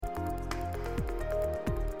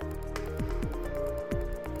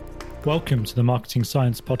Welcome to the Marketing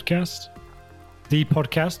Science Podcast, the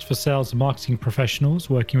podcast for sales and marketing professionals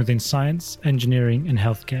working within science, engineering, and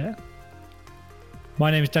healthcare. My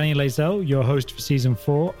name is Danny Lazell, your host for Season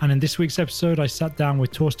 4, and in this week's episode, I sat down with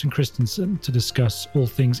Torsten Christensen to discuss all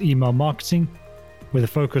things email marketing, with a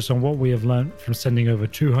focus on what we have learned from sending over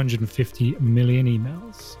 250 million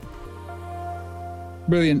emails.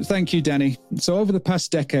 Brilliant. Thank you, Danny. So over the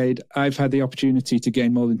past decade, I've had the opportunity to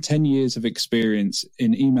gain more than 10 years of experience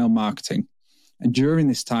in email marketing. And during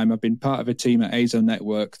this time, I've been part of a team at Azo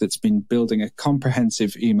Network that's been building a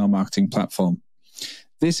comprehensive email marketing platform.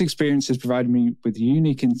 This experience has provided me with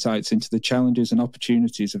unique insights into the challenges and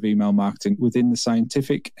opportunities of email marketing within the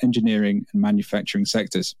scientific, engineering, and manufacturing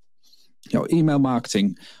sectors. Email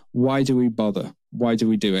marketing, why do we bother? Why do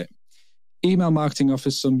we do it? Email marketing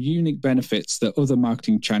offers some unique benefits that other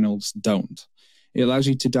marketing channels don't. It allows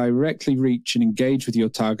you to directly reach and engage with your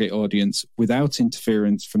target audience without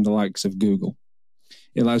interference from the likes of Google.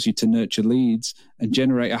 It allows you to nurture leads and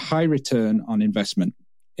generate a high return on investment.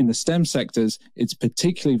 In the STEM sectors, it's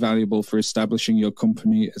particularly valuable for establishing your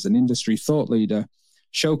company as an industry thought leader,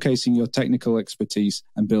 showcasing your technical expertise,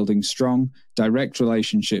 and building strong, direct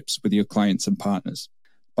relationships with your clients and partners.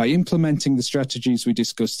 By implementing the strategies we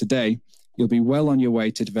discussed today, you'll be well on your way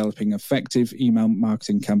to developing effective email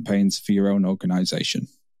marketing campaigns for your own organization.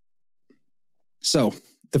 So,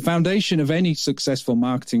 the foundation of any successful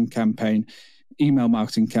email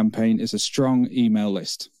marketing campaign, is a strong email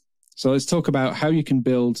list. So let's talk about how you can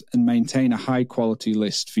build and maintain a high quality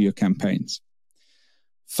list for your campaigns.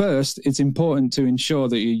 First, it's important to ensure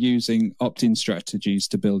that you're using opt-in strategies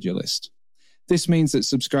to build your list. This means that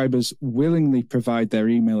subscribers willingly provide their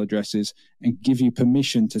email addresses and give you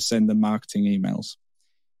permission to send them marketing emails.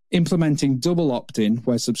 Implementing double opt-in,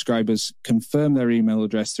 where subscribers confirm their email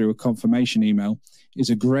address through a confirmation email, is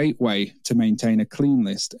a great way to maintain a clean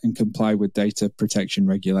list and comply with data protection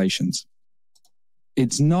regulations.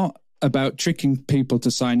 It's not about tricking people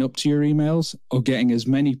to sign up to your emails or getting as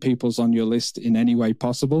many people on your list in any way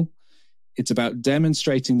possible. It's about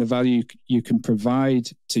demonstrating the value you can provide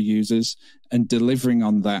to users and delivering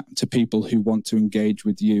on that to people who want to engage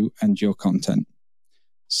with you and your content.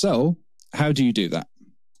 So, how do you do that?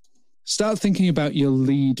 Start thinking about your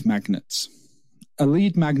lead magnets. A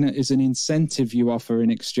lead magnet is an incentive you offer in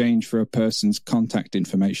exchange for a person's contact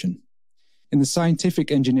information. In the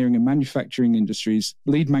scientific, engineering, and manufacturing industries,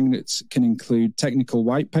 lead magnets can include technical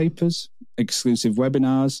white papers, exclusive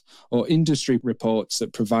webinars, or industry reports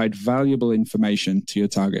that provide valuable information to your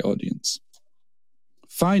target audience.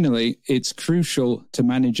 Finally, it's crucial to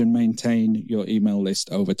manage and maintain your email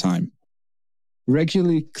list over time.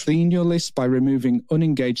 Regularly clean your list by removing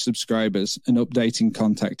unengaged subscribers and updating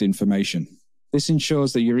contact information. This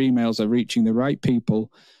ensures that your emails are reaching the right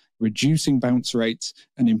people, reducing bounce rates,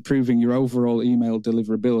 and improving your overall email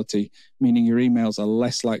deliverability, meaning your emails are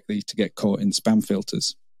less likely to get caught in spam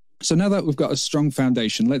filters. So now that we've got a strong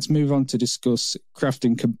foundation, let's move on to discuss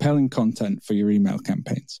crafting compelling content for your email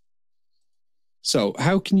campaigns. So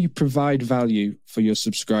how can you provide value for your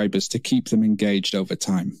subscribers to keep them engaged over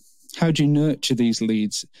time? How do you nurture these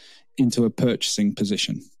leads into a purchasing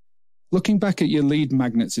position? Looking back at your lead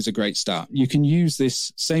magnets is a great start. You can use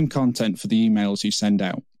this same content for the emails you send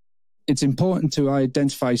out. It's important to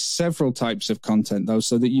identify several types of content, though,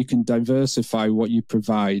 so that you can diversify what you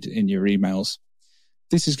provide in your emails.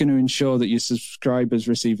 This is going to ensure that your subscribers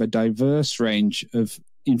receive a diverse range of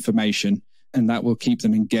information, and that will keep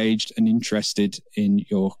them engaged and interested in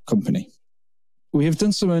your company. We have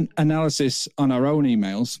done some analysis on our own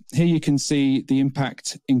emails. Here you can see the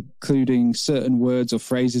impact including certain words or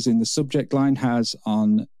phrases in the subject line has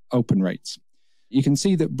on open rates. You can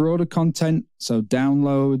see that broader content, so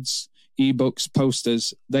downloads, ebooks,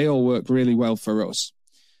 posters, they all work really well for us.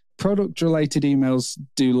 Product-related emails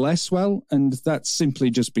do less well, and that's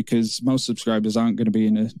simply just because most subscribers aren't going to be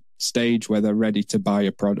in a stage where they're ready to buy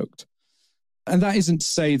a product. And that isn't to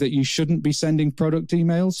say that you shouldn't be sending product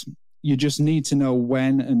emails. You just need to know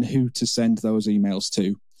when and who to send those emails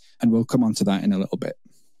to, and we'll come on to that in a little bit.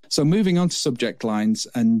 So moving on to subject lines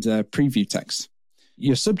and preview text.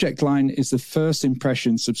 Your subject line is the first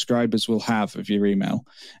impression subscribers will have of your email,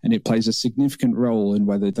 and it plays a significant role in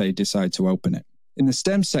whether they decide to open it. In the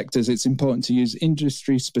STEM sectors, it's important to use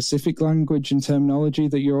industry-specific language and terminology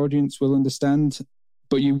that your audience will understand,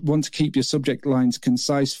 but you want to keep your subject lines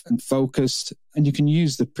concise and focused, and you can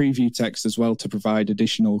use the preview text as well to provide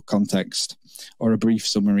additional context or a brief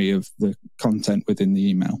summary of the content within the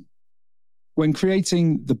email. When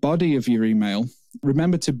creating the body of your email,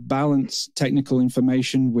 remember to balance technical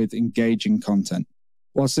information with engaging content.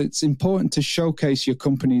 Whilst it's important to showcase your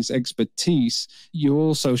company's expertise, you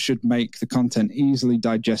also should make the content easily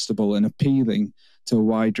digestible and appealing to a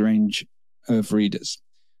wide range of readers.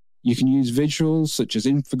 You can use visuals such as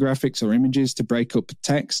infographics or images to break up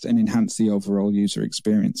text and enhance the overall user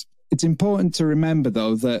experience. It's important to remember,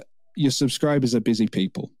 though, that your subscribers are busy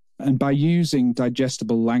people. And by using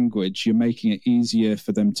digestible language, you're making it easier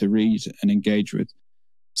for them to read and engage with.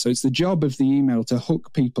 So it's the job of the email to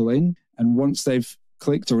hook people in. And once they've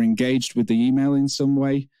clicked or engaged with the email in some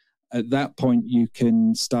way, at that point, you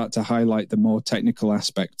can start to highlight the more technical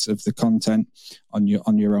aspects of the content on your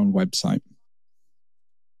own website.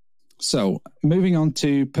 So moving on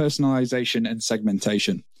to personalization and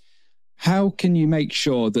segmentation. How can you make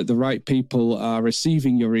sure that the right people are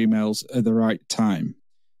receiving your emails at the right time?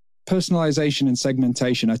 Personalization and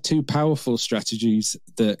segmentation are two powerful strategies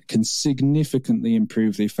that can significantly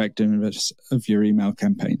improve the effectiveness of your email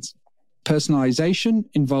campaigns. Personalization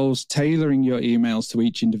involves tailoring your emails to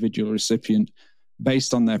each individual recipient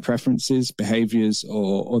based on their preferences, behaviors,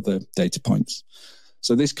 or other data points.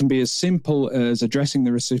 So this can be as simple as addressing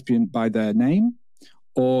the recipient by their name,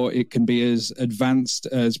 or it can be as advanced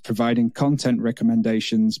as providing content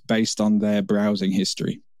recommendations based on their browsing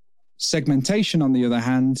history. Segmentation, on the other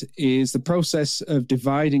hand, is the process of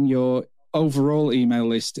dividing your overall email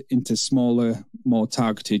list into smaller, more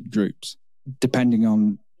targeted groups,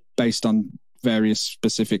 based on various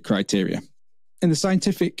specific criteria. In the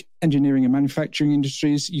scientific, engineering, and manufacturing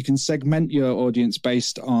industries, you can segment your audience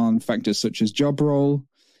based on factors such as job role,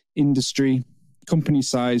 industry, company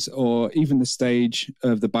size, or even the stage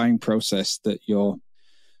of the buying process that your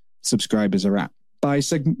subscribers are at. By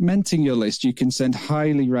segmenting your list, you can send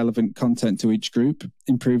highly relevant content to each group,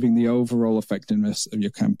 improving the overall effectiveness of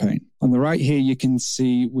your campaign. On the right here, you can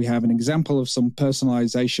see we have an example of some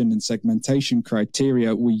personalization and segmentation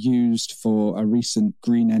criteria we used for a recent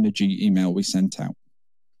green energy email we sent out.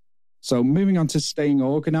 So moving on to staying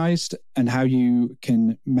organized and how you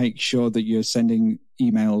can make sure that you're sending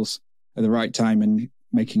emails at the right time and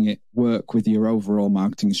making it work with your overall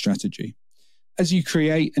marketing strategy. As you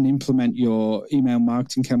create and implement your email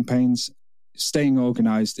marketing campaigns, staying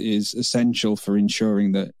organized is essential for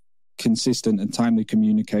ensuring that consistent and timely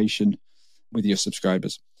communication with your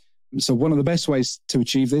subscribers. So one of the best ways to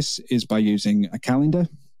achieve this is by using a calendar.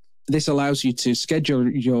 This allows you to schedule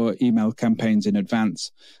your email campaigns in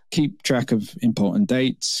advance, keep track of important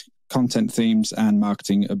dates, content themes, and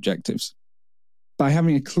marketing objectives. By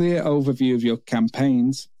having a clear overview of your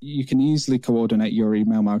campaigns, you can easily coordinate your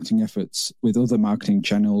email marketing efforts with other marketing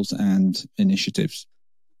channels and initiatives.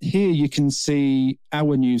 Here you can see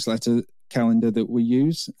our newsletter calendar that we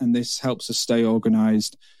use, and this helps us stay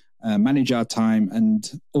organized, manage our time,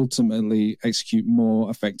 and ultimately execute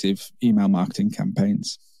more effective email marketing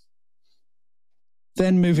campaigns.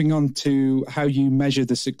 Then moving on to how you measure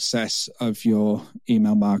the success of your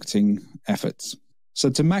email marketing efforts. So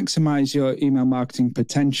to maximize your email marketing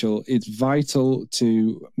potential, it's vital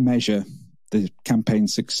to measure the campaign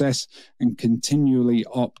success and continually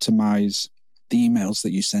optimize the emails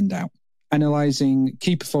that you send out. Analyzing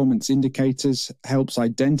key performance indicators helps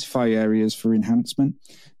identify areas for enhancement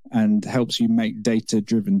and helps you make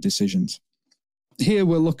data-driven decisions. Here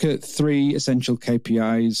we'll look at 3 essential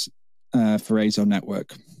KPIs for Azo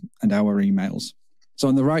Network and our emails. So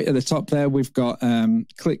on the right at the top there, we've got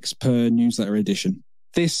clicks per newsletter edition.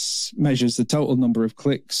 This measures the total number of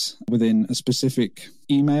clicks within a specific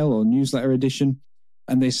email or newsletter edition,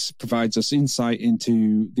 and this provides us insight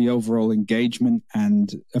into the overall engagement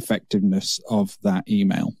and effectiveness of that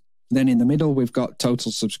email. Then in the middle, we've got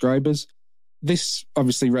total subscribers. This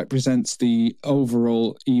obviously represents the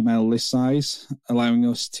overall email list size, allowing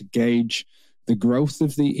us to gauge the growth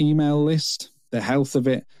of the email list, the health of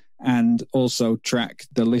it, and also track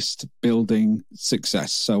the list building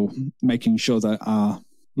success. So making sure that our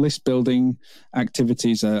list building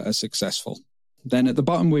activities are successful. Then at the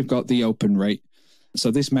bottom, we've got the open rate.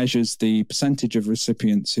 So this measures the percentage of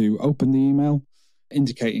recipients who open the email,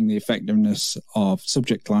 indicating the effectiveness of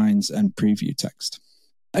subject lines and preview text.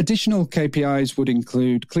 Additional KPIs would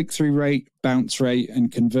include click-through rate, bounce rate,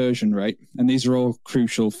 and conversion rate, and these are all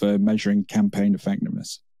crucial for measuring campaign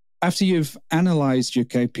effectiveness. After you've analyzed your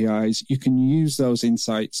KPIs, you can use those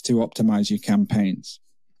insights to optimize your campaigns.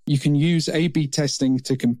 You can use A/B testing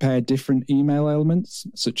to compare different email elements,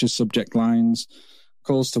 such as subject lines,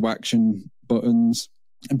 calls to action, buttons.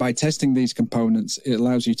 And by testing these components, it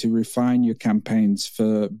allows you to refine your campaigns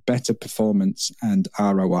for better performance and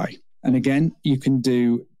ROI. And again, you can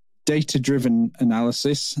do data-driven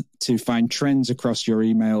analysis to find trends across your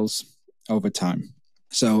emails over time.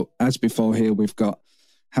 So as before here, we've got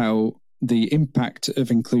how the impact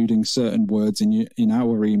of including certain words in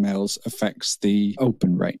our emails affects the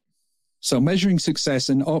open rate. So measuring success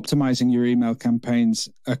and optimizing your email campaigns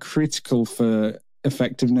are critical for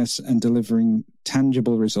effectiveness and delivering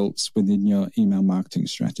tangible results within your email marketing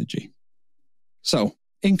strategy. So,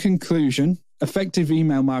 in conclusion, effective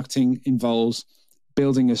email marketing involves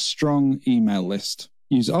building a strong email list.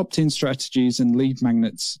 Use opt-in strategies and lead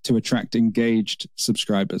magnets to attract engaged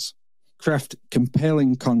subscribers. Craft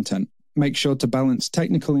compelling content. Make sure to balance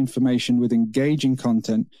technical information with engaging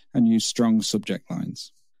content and use strong subject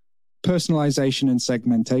lines. Personalization and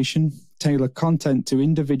segmentation. Tailor content to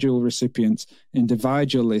individual recipients and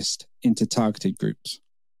divide your list into targeted groups.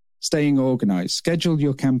 Staying organized. Schedule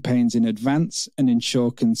your campaigns in advance and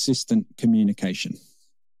ensure consistent communication.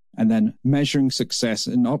 And then measuring success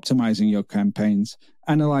and optimizing your campaigns.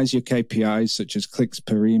 Analyze your KPIs such as clicks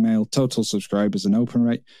per email, total subscribers, and open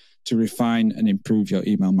rate to refine and improve your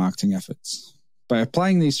email marketing efforts. By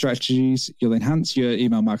applying these strategies, you'll enhance your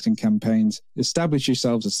email marketing campaigns, establish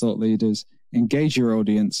yourselves as thought leaders, engage your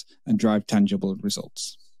audience, and drive tangible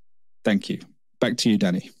results. Thank you. Back to you,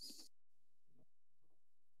 Danny.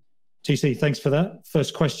 TC, thanks for that.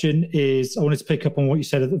 First question is, I wanted to pick up on what you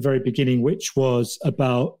said at the very beginning, which was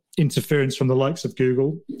about interference from the likes of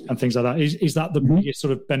Google and things like that. Is that the biggest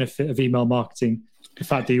sort of benefit of email marketing? The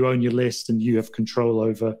fact that you own your list and you have control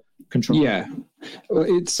over control? Yeah, well,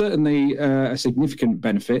 it's certainly a significant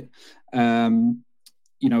benefit.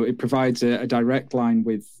 It provides a direct line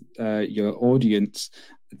with your audience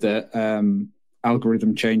that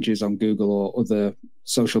algorithm changes on Google or other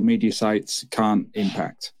social media sites can't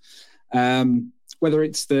impact. Whether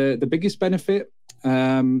it's the biggest benefit,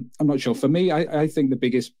 I'm not sure. For me, I think the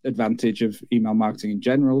biggest advantage of email marketing in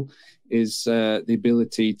general is the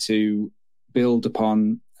ability to build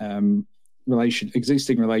upon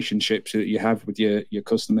existing relationships that you have with your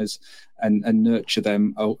customers and nurture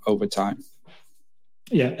them over time.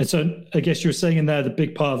 Yeah, and so I guess you were saying in there the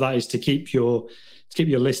big part of that is to keep your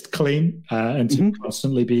list clean and to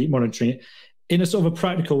constantly be monitoring it. In a sort of a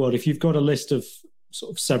practical world, if you've got a list of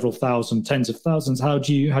sort of several thousand, tens of thousands, how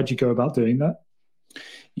do you go about doing that?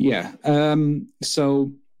 Yeah,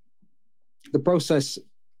 so the process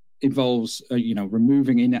involves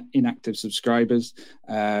removing inactive subscribers,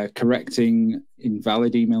 correcting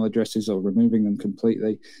invalid email addresses or removing them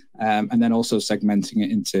completely, and then also segmenting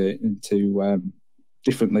it into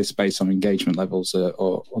different lists based on engagement levels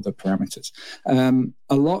or other parameters.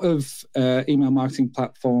 A lot of email marketing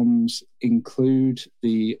platforms include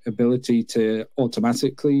the ability to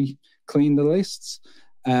automatically clean the lists,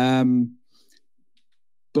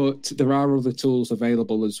 but there are other tools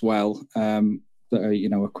available as well that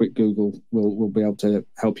a quick Google will be able to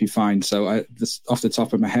help you find. So off the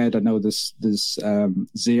top of my head, I know there's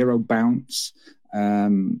Zero Bounce,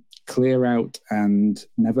 Clear Out, and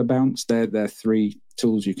Never Bounce. They're three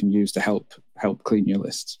tools you can use to help clean your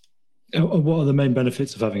lists. What are the main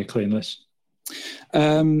benefits of having a clean list?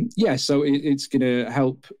 So it's going to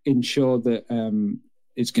help ensure that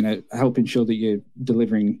you're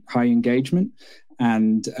delivering high engagement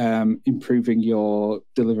and improving your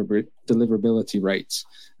deliverability rates.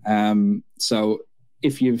 So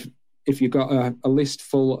if you've got a list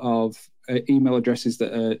full of email addresses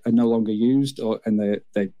that are no longer used and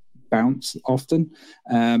they bounce often,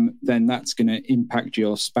 then that's going to impact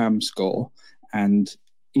your spam score, and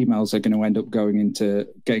emails are going to end up going into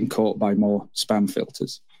getting caught by more spam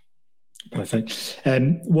filters. Perfect.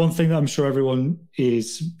 One thing that I'm sure everyone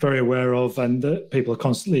is very aware of and that people are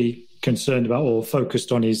constantly concerned about or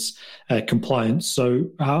focused on is compliance. So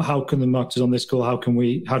how can the marketers on this call, how do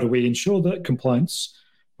we ensure that compliance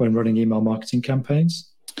when running email marketing campaigns?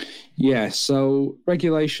 Yeah, so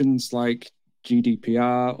regulations like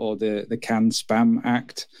GDPR or the CAN-SPAM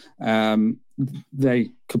Act,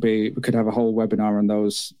 we could have a whole webinar on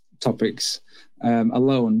those topics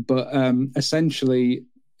alone, but essentially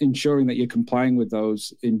ensuring that you're complying with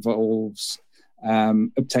those involves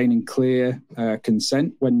obtaining clear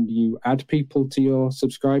consent when you add people to your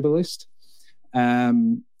subscriber list,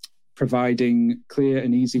 providing clear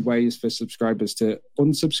and easy ways for subscribers to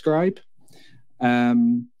unsubscribe.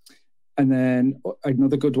 And then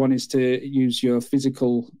another good one is to use your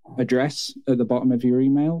physical address at the bottom of your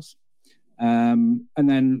emails. And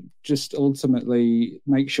then just ultimately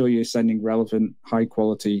make sure you're sending relevant, high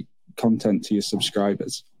quality content to your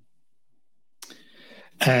subscribers.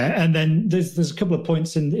 And then there's a couple of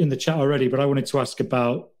points in the chat already, but I wanted to ask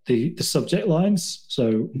about the subject lines.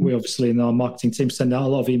 So we obviously in our marketing team send out a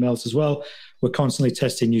lot of emails as well. We're constantly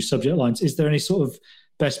testing new subject lines. Is there any sort of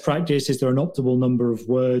best practice? Is there an optimal number of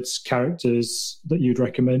words, characters that you'd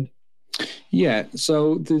recommend? Yeah,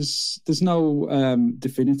 so there's no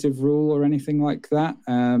definitive rule or anything like that.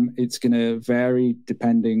 It's going to vary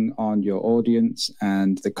depending on your audience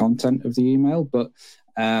and the content of the email. But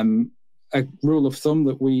a rule of thumb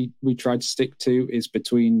that we try to stick to is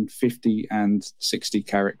between 50 and 60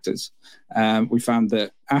 characters. We found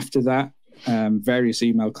that after that, various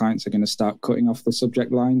email clients are going to start cutting off the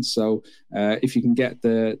subject lines. So if you can get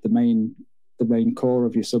the main core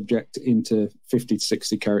of your subject into 50 to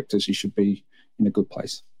 60 characters, you should be in a good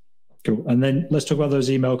place. Cool. And then let's talk about those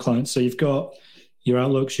email clients. So you've got your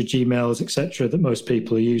Outlooks, your Gmails, etc., that most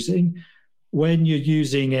people are using. When you're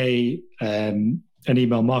using an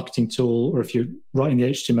email marketing tool, or if you're writing the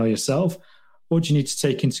HTML yourself, what do you need to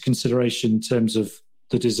take into consideration in terms of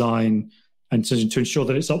the design and to ensure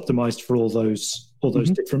that it's optimized for all those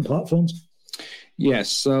different platforms? Yes.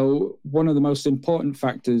 So one of the most important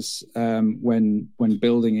factors when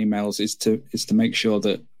building emails is to make sure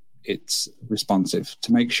that it's responsive,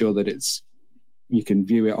 to make sure that you can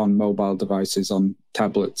view it on mobile devices, on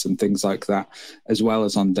tablets and things like that, as well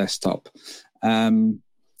as on desktop.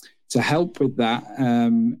 To help with that,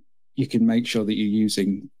 you can make sure that you're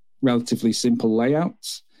using relatively simple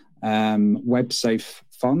layouts, web-safe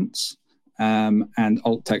fonts, and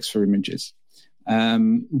alt text for images.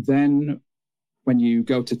 Then when you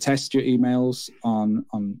go to test your emails on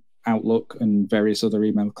Outlook and various other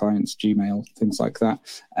email clients, Gmail, things like that,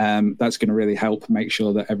 that's going to really help make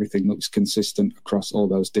sure that everything looks consistent across all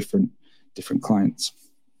those different clients.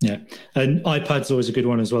 Yeah. And iPad's always a good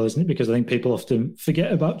one as well, isn't it? Because I think people often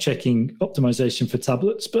forget about checking optimization for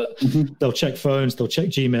tablets, but they'll check phones, they'll check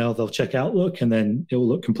Gmail, they'll check Outlook, and then it will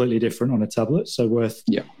look completely different on a tablet. So worth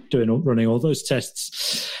running all those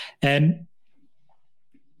tests.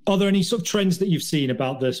 Are there any sort of trends that you've seen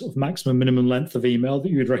about the sort of maximum minimum length of email that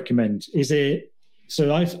you would recommend?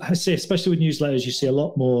 So I see, especially with newsletters, you see a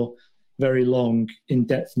lot more very long,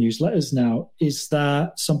 in-depth newsletters now. Is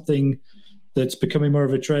that something that's becoming more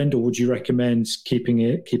of a trend, or would you recommend keeping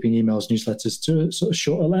emails, newsletters to a sort of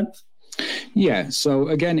shorter length? Yeah. So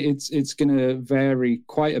again, it's going to vary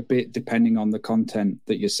quite a bit depending on the content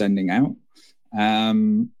that you're sending out.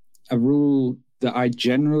 A rule that I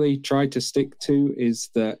generally try to stick to is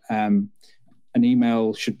that an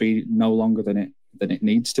email should be no longer than it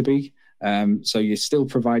needs to be. So you're still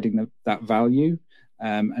providing that value,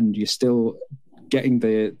 and you're still getting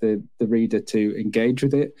the reader to engage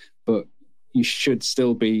with it, but you should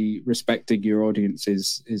still be respecting your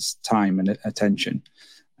audience's time and attention.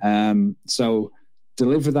 So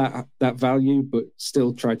deliver that value, but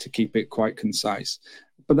still try to keep it quite concise.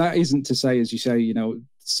 But that isn't to say, as you say,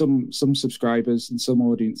 some subscribers and some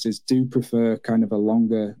audiences do prefer kind of a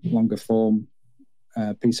longer form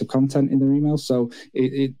piece of content in their email. So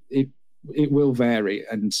it will vary,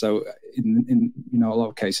 and so in a lot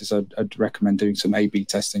of cases, I'd recommend doing some A/B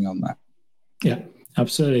testing on that. Yeah,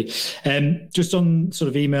 absolutely. Just on sort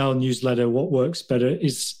of email newsletter, what works better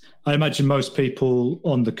is, I imagine most people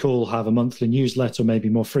on the call have a monthly newsletter, maybe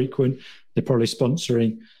more frequent. They're probably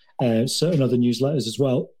sponsoring certain other newsletters as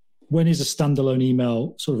well. When is a standalone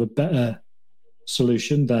email sort of a better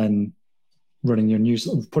solution than running your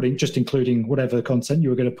newsletter, including whatever content you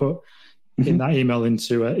were going to put in that email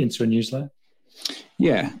into a newsletter?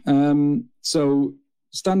 Yeah. So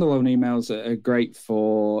standalone emails are great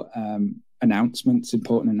for announcements,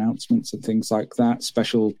 important announcements and things like that,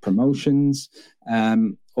 special promotions,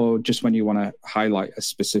 or just when you want to highlight a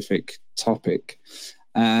specific topic.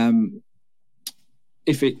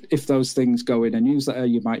 If those things go in a newsletter,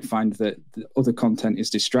 you might find that the other content is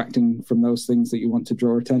distracting from those things that you want to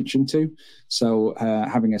draw attention to. So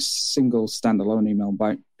having a single standalone email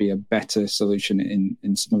might be a better solution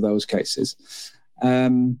in some of those cases.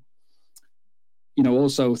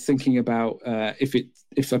 Also thinking about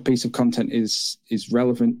if a piece of content is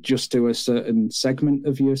relevant just to a certain segment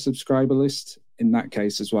of your subscriber list, in that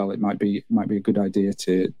case as well, it might be a good idea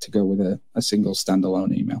to go with a single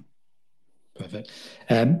standalone email. Perfect.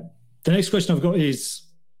 The next question I've got is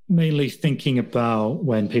mainly thinking about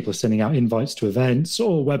when people are sending out invites to events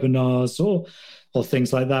or webinars or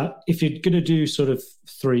things like that. If you're going to do sort of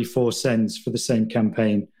 3-4 sends for the same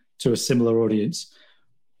campaign to a similar audience,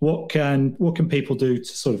 what can people do to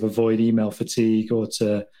sort of avoid email fatigue or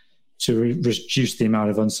to reduce the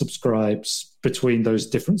amount of unsubscribes between those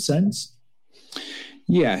different sends?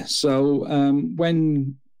 Yeah. So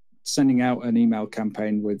when sending out an email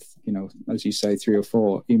campaign with, as you say, 3 or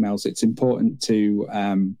 4 emails, it's important to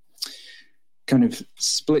kind of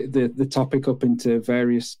split the topic up into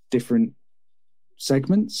various different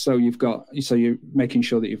segments. So you're making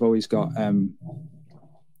sure that you've always got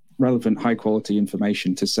relevant, high quality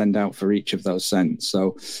information to send out for each of those sends.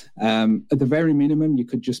 So at the very minimum, you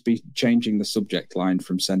could just be changing the subject line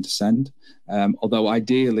from send to send. Although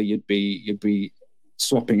ideally you'd be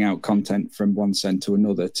swapping out content from one send to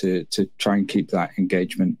another to try and keep that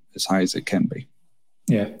engagement as high as it can be.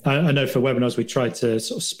 Yeah, I know for webinars, we try to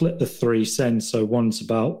sort of split the 3 sends. So one's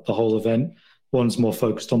about the whole event, one's more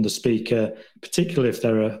focused on the speaker, particularly if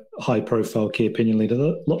they're a high-profile key opinion leader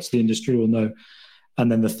that lots of the industry will know.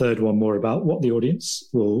 And then the third one more about what the audience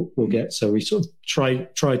will get. So we sort of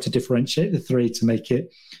try to differentiate the 3 to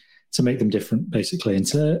make them different, basically, and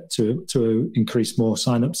to increase more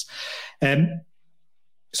signups.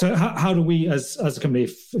 So how do we, as a company,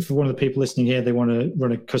 if one of the people listening here, they want to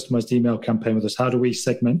run a customized email campaign with us, how do we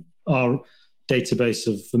segment our database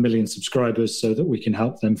of 1 million subscribers so that we can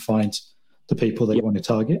help them find the people they want to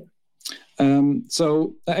target?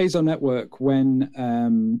 So at Azo Network,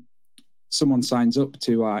 when someone signs up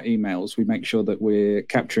to our emails, we make sure that we're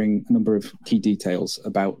capturing a number of key details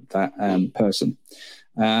about that person.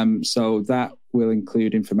 So that will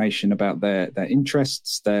include information about their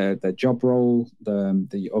interests, their job role,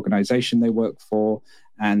 the organization they work for,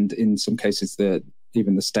 and in some cases,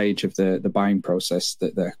 even the stage of the buying process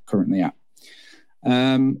that they're currently at.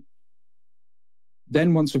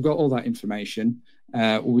 Then once we've got all that information,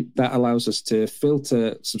 that allows us to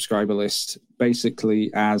filter subscriber list basically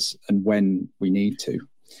as and when we need to.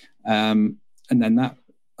 And then that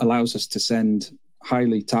allows us to send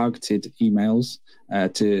highly targeted emails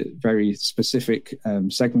to very specific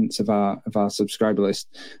segments of our subscriber list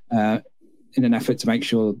in an effort to make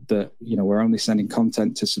sure that we're only sending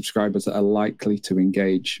content to subscribers that are likely to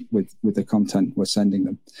engage with the content we're sending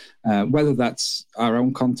them, whether that's our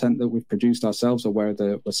own content that we've produced ourselves or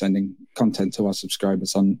whether we're sending content to our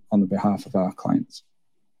subscribers on the behalf of our clients.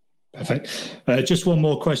 Perfect. Just one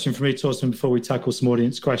more question for me, Torsten, before we tackle some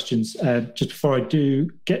audience questions. Just before I do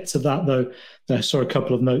get to that, though, I saw a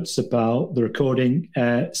couple of notes about the recording.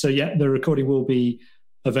 The recording will be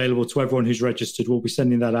available to everyone who's registered. We'll be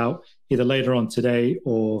sending that out either later on today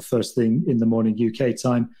or first thing in the morning UK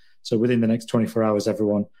time. So within the next 24 hours,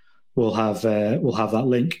 everyone will have that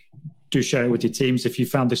link. Do share it with your teams. If you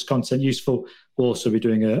found this content useful, we'll also be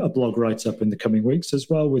doing a blog write-up in the coming weeks as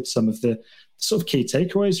well with some of the sort of key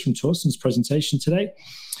takeaways from Torsten's presentation today.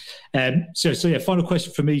 Final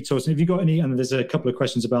question for me, Torsten. Have you got any, and there's a couple of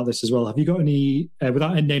questions about this as well, have you got any,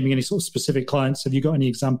 without naming any sort of specific clients, have you got any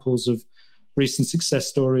examples of recent success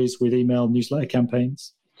stories with email newsletter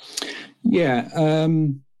campaigns? Yeah.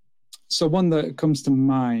 So one that comes to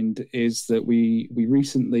mind is that we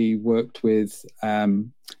recently worked with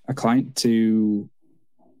a client to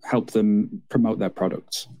help them promote their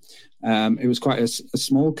products. It was quite a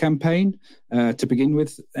small campaign to begin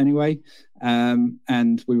with anyway.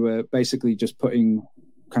 And we were basically just putting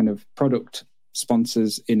kind of product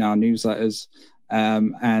sponsors in our newsletters.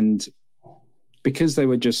 And because we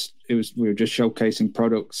were just showcasing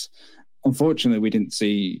products, unfortunately, we didn't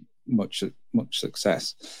see much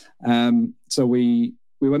success. So we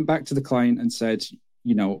went back to the client and said,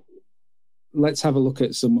 let's have a look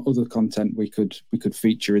at some other content we could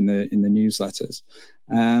feature in the newsletters.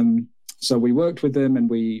 So we worked with them and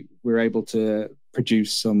we were able to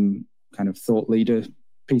produce some kind of thought leader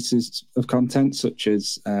pieces of content, such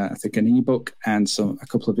as I think an ebook and a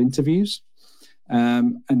couple of interviews.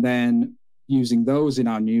 And then using those in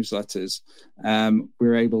our newsletters, we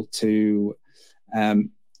were able to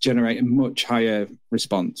generate a much higher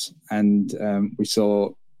response, and we saw,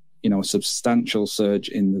 a substantial surge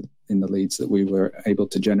in the leads that we were able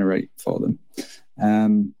to generate for them.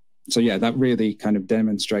 That really kind of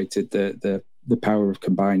demonstrated the power of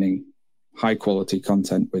combining high quality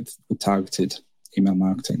content with targeted email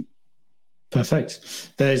marketing.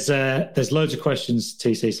 Perfect. There's loads of questions,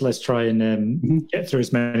 TC, so let's try and get through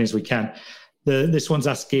as many as we can. This one's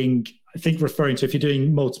asking, I think referring to if you're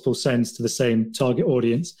doing multiple sends to the same target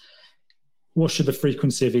audience, what should the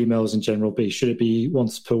frequency of emails in general be? Should it be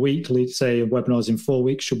once per week? Let's say webinars in 4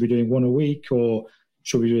 weeks, should we be doing one a week, or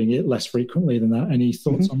should we be doing it less frequently than that? Any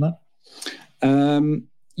thoughts on that?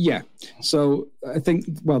 Yeah. So I think,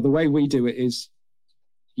 the way we do it is,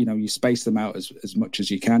 you space them out as much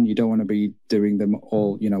as you can. You don't want to be doing them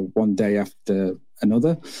all, one day after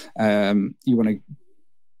another. You want to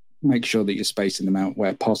make sure that you're spacing them out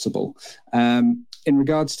where possible. In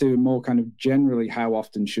regards to more kind of generally, how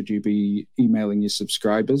often should you be emailing your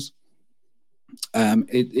subscribers?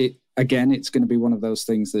 It's going to be one of those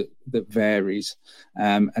things that varies,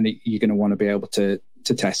 and you're going to want to be able to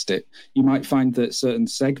test it. You might find that certain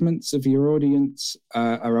segments of your audience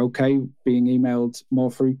are okay being emailed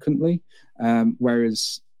more frequently,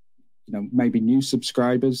 whereas maybe new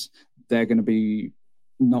subscribers, they're going to be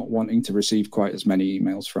not wanting to receive quite as many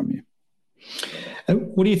emails from you.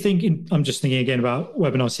 What do you think? I'm just thinking again about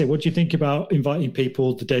webinars here. What do you think about inviting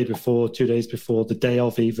people the day before, 2 days before, the day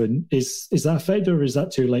of even? Is that effective or is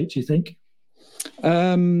that too late, do you think?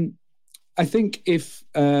 I think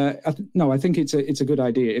I think it's a good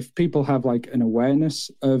idea. If people have like an awareness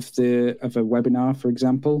of a webinar, for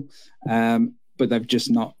example, but they've just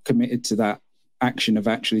not committed to that action of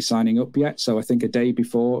actually signing up yet. So I think a day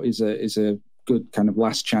before is a good kind of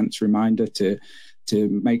last chance reminder to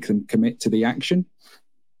make them commit to the action.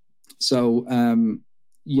 So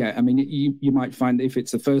I mean, you might find if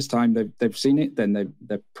it's the first time they've seen it, then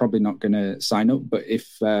they're probably not going to sign up. But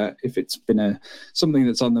if it's been something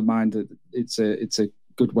that's on their mind, it's a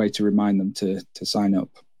good way to remind them to sign up.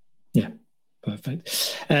 Yeah,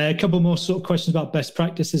 perfect. A couple more sort of questions about best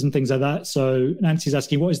practices and things like that. So Nancy's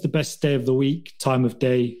asking, what is the best day of the week, time of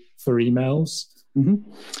day for emails?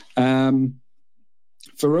 Mm-hmm.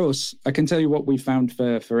 For us, I can tell you what we found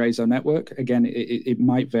for Azo Network. Again, it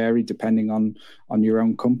might vary depending on your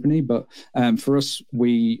own company, but for us,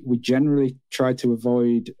 we generally try to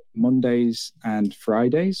avoid Mondays and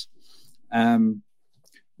Fridays.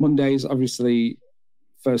 Mondays, obviously,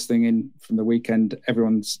 first thing in from the weekend,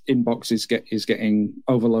 everyone's inbox is getting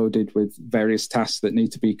overloaded with various tasks that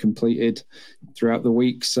need to be completed throughout the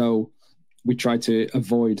week. So we try to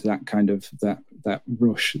avoid that kind of that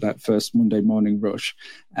rush, that first Monday morning rush.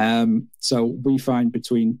 So we find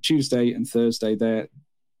between Tuesday and Thursday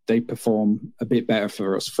they perform a bit better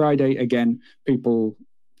for us. Friday, again, people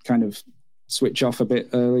kind of switch off a bit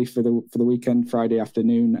early for the weekend. Friday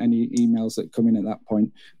afternoon, any emails that come in at that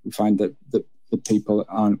point, we find that the people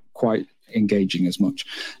aren't quite engaging as much.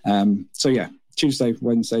 So yeah, Tuesday,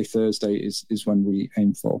 Wednesday, Thursday is when we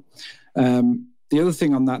aim for. The other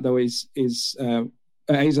thing on that, though, is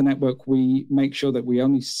at Azo Network, we make sure that we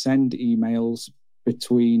only send emails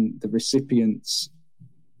between the recipients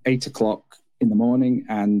 8 o'clock in the morning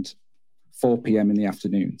and 4 p.m. in the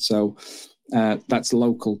afternoon. So that's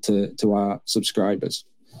local to our subscribers.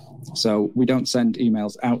 So we don't send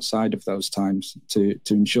emails outside of those times to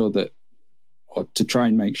ensure that, or to try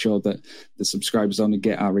and make sure that the subscribers only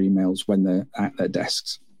get our emails when they're at their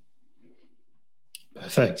desks.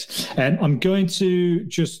 Perfect. I'm going to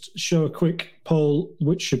just show a quick poll,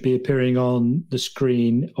 which should be appearing on the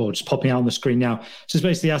screen or just popping out on the screen now. So it's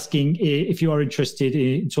basically asking if you are interested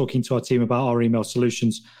in talking to our team about our email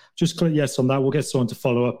solutions. Just click yes on that. We'll get someone to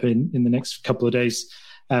follow up in the next couple of days,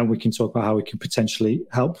 and we can talk about how we can potentially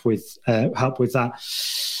help with that.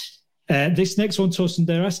 This next one, Torsten,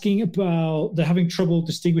 they're asking about they're having trouble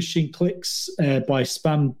distinguishing clicks by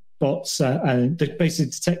spam bots, and they're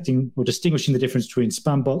basically detecting or distinguishing the difference between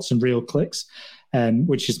spam bots and real clicks,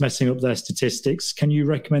 which is messing up their statistics. Can you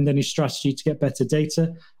recommend any strategy to get better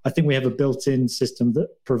data? I think we have a built-in system that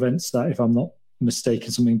prevents that, if I'm not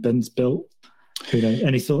mistaken, something Ben's built.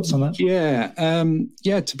 Any thoughts on that? Yeah.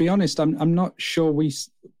 To be honest, I'm not sure we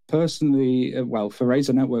personally, for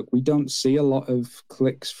Azo Network, we don't see a lot of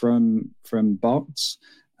clicks from bots.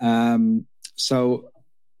 So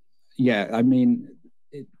yeah, I mean,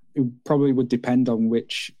 it probably would depend on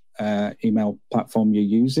which email platform you're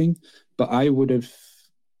using, but I would have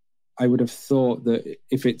thought that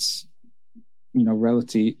if it's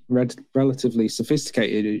relatively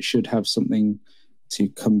sophisticated, it should have something to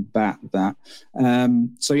combat that.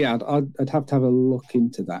 So yeah, I'd have to have a look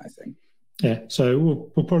into that, I think. Yeah, so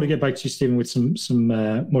we'll probably get back to you, Stephen, with some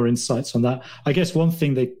more insights on that. I guess one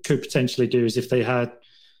thing they could potentially do is if they had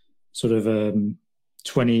sort of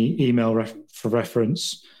 20 email for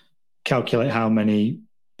reference, calculate how many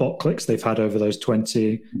bot clicks they've had over those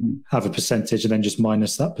 20, have a percentage, and then just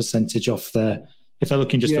minus that percentage off there. If they're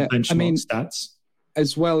looking just for benchmark stats.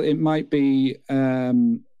 As well, it might be,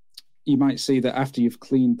 you might see that after you've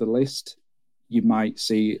cleaned the list, you might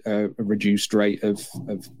see a reduced rate of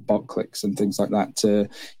bot clicks and things like that to,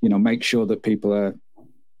 make sure that people are,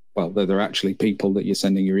 that they're actually people that you're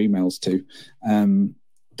sending your emails to.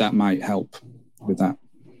 That might help with that.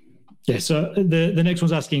 Yeah, so the next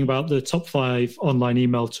one's asking about the top 5 online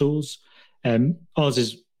email tools. Ours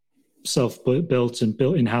is self-built and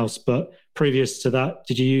built in-house, but previous to that,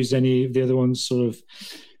 did you use any of the other ones sort of?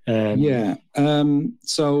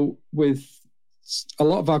 So with a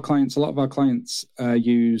lot of our clients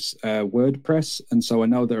use WordPress, and so I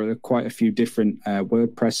know there are quite a few different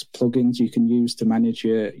WordPress plugins you can use to manage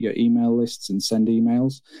your email lists and send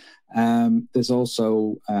emails. There's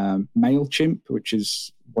also MailChimp, which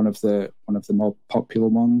is one of the more popular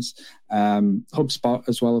ones. HubSpot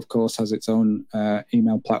as well, of course, has its own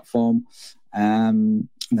email platform.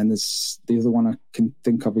 And then there's the other one I can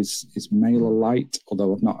think of is MailerLite,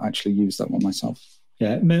 although I've not actually used that one myself.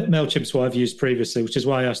 Yeah, MailChimp's what I've used previously, which is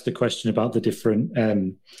why I asked the question about the different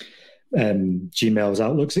Gmails,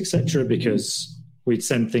 Outlooks, etc., because we'd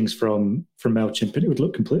send things from MailChimp and it would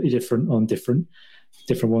look completely different on different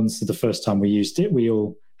ones. So the first time we used it, we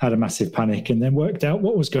all had a massive panic and then worked out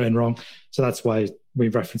what was going wrong. So that's why we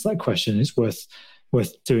referenced that question. It's worth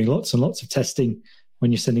doing lots and lots of testing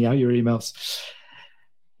when you're sending out your emails.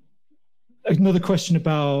 Another question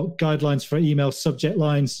about guidelines for email subject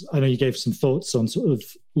lines. I know you gave some thoughts on sort of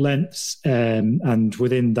lengths, and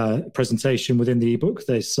within the presentation, within the ebook,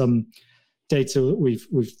 there's some data that we've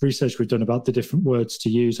researched we've done about the different words to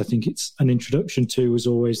use. I think it's an introduction to was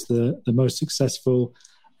always the most successful,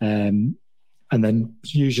 and then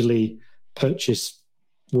usually purchase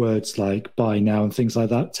words like buy now and things like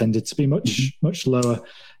that tended to be much lower.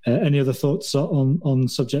 Any other thoughts on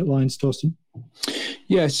subject lines, Torsten?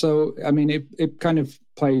 Yeah, so I mean, it kind of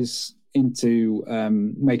plays into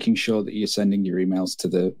making sure that you're sending your emails to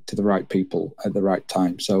the right people at the right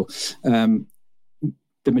time. So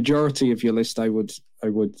the majority of your list, I would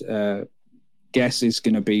guess, is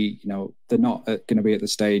going to be, they're not going to be at the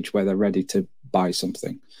stage where they're ready to buy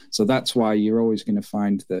something. So that's why you're always going to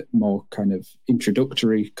find that more kind of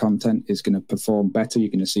introductory content is going to perform better. You're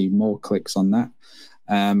going to see more clicks on that.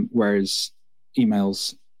 Whereas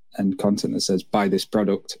emails and content that says buy this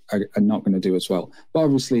product are not going to do as well. But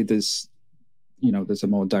obviously there's a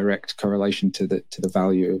more direct correlation to the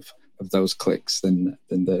value of those clicks than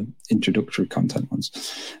the introductory content ones.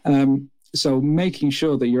 So making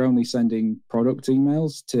sure that you're only sending product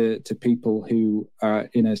emails to people who are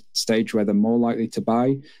in a stage where they're more likely to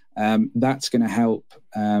buy, that's going to help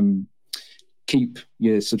keep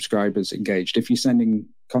your subscribers engaged. If you're sending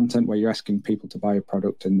content where you're asking people to buy a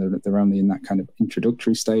product and they're only in that kind of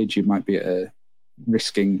introductory stage, you might be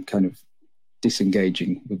risking kind of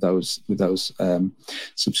disengaging with those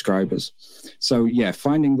subscribers. So yeah,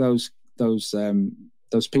 finding those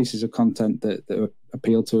pieces of content that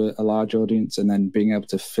appeal to a large audience, and then being able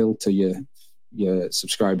to filter your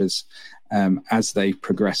subscribers as they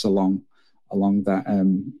progress along that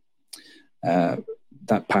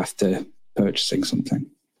that path to purchasing something.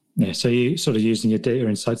 Yeah, so you sort of using your data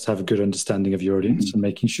insights to have a good understanding of your audience and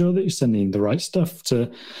making sure that you're sending the right stuff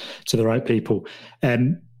to the right people.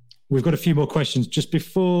 We've got a few more questions. Just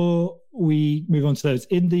before we move on to those,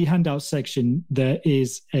 in the handout section, there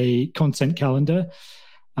is a content calendar.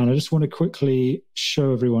 And I just want to quickly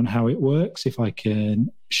show everyone how it works. If I can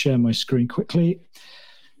share my screen quickly.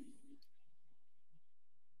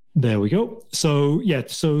 There we go. So yeah,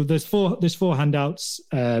 so there's four handouts.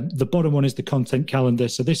 The bottom one is the content calendar.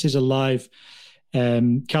 So this is a live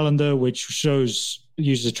calendar which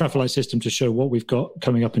uses a traffic light system to show what we've got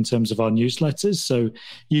coming up in terms of our newsletters. So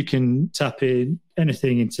you can tap in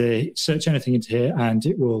search anything into here and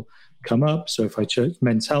it will come up. So if I search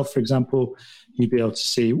men's health, for example, you'd be able to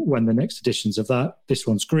see when the next editions of that. This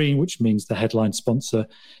one's green, which means the headline sponsor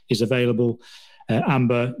is available.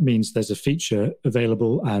 Amber means there's a feature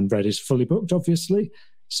available, and red is fully booked, obviously.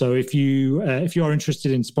 So if you are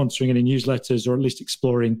interested in sponsoring any newsletters, or at least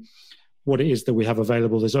exploring what it is that we have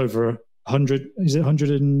available, there's over 100. Is it 100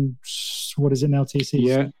 and what is it now, TC?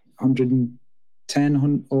 Yeah,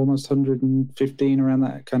 110, almost 115, around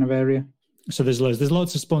that kind of area. So there's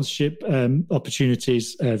lots of sponsorship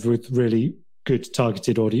opportunities with really good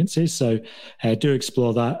targeted audiences. So do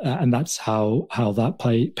explore that, and that's how that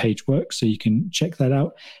page works. So you can check that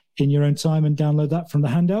out in your own time and download that from the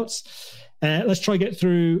handouts. Let's try get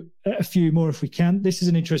through a few more if we can. This is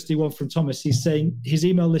an interesting one from Thomas. He's saying his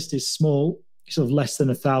email list is small, sort of less than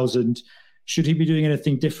 1,000. Should he be doing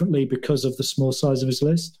anything differently because of the small size of his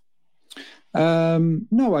list?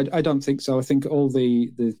 No, I don't think so. I think all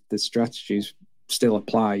the strategies still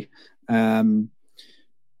apply.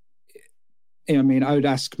 I mean, I would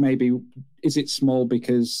ask maybe, is it small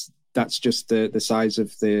because that's just the size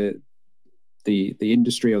of the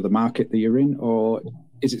industry or the market that you're in, or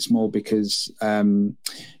is it small because your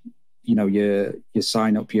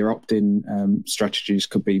sign up, your opt-in strategies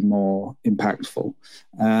could be more impactful?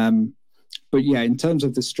 But yeah, in terms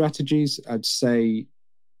of the strategies, I'd say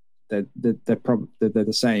that they're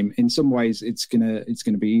the same. In some ways, it's gonna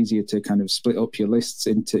be easier to kind of split up your lists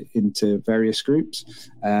into various groups.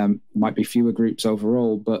 Might be fewer groups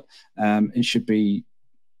overall, but it should be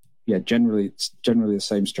generally the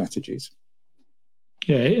same strategies.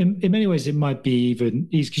 Yeah, in many ways, it might be even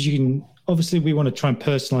easy because you can. Obviously, we want to try and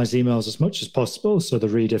personalize emails as much as possible, so the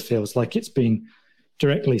reader feels like it's being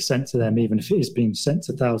directly sent to them, even if it is being sent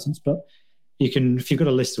to thousands. But you can, if you've got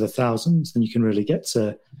a list of 1,000, then you can really get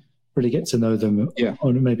to really get to know them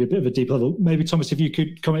on maybe a bit of a deep level. Maybe, Thomas, if you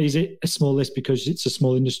could comment, is it a small list because it's a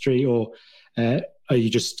small industry, or are you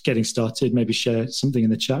just getting started? Maybe share something in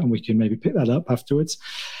the chat and we can maybe pick that up afterwards.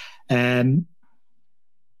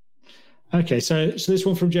 Okay, so this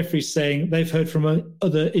one from Jeffrey saying they've heard from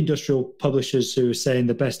other industrial publishers who are saying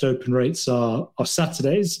the best open rates are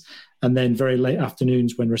Saturdays and then very late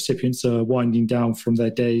afternoons when recipients are winding down from their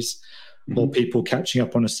days, or people catching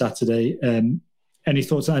up on a Saturday. Any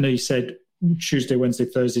thoughts? I know you said Tuesday, Wednesday,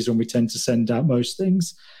 Thursdays when we tend to send out most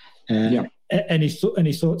things. Any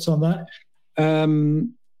thoughts on that?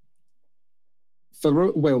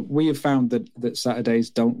 We have found that Saturdays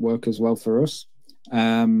don't work as well for us.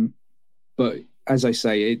 But as I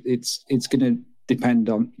say, it's going to depend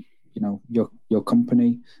on your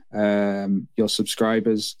company, your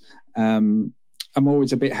subscribers. I'm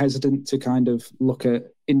always a bit hesitant to kind of look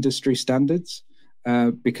at industry standards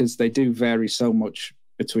because they do vary so much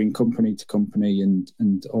between company to company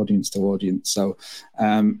and audience to audience. So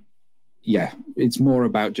it's more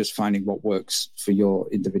about just finding what works for your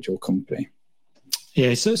individual company.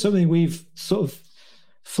 Yeah, so something we've sort of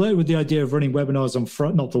flirted with the idea of running webinars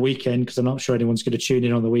on not the weekend, because I'm not sure anyone's going to tune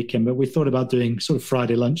in on the weekend, but we thought about doing sort of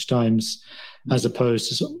Friday lunchtimes as opposed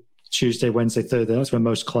to sort of Tuesday, Wednesday, Thursday. That's when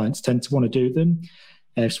most clients tend to want to do them.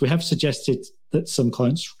 So we have suggested that some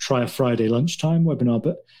clients try a Friday lunchtime webinar,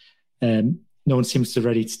 but no one seems to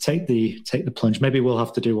ready to take the plunge. Maybe we'll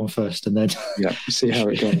have to do one first and then see how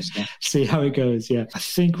it goes. Yeah. See how it goes. Yeah, I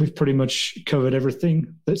think we've pretty much covered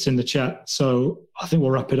everything that's in the chat. So I think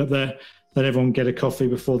we'll wrap it up there. Let everyone get a coffee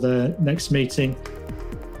before their next meeting.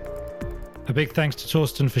 A big thanks to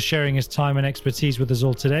Torsten for sharing his time and expertise with us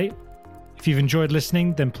all today. If you've enjoyed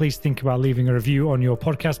listening, then please think about leaving a review on your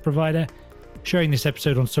podcast provider, sharing this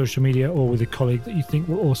episode on social media, or with a colleague that you think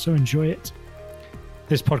will also enjoy it.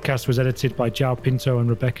 This podcast was edited by João Pinto and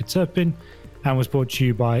Rebecca Turpin and was brought to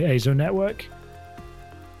you by Azo Network.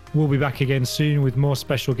 We'll be back again soon with more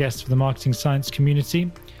special guests for the marketing science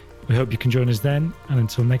community. We hope you can join us then. And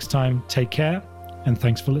until next time, take care and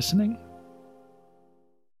thanks for listening.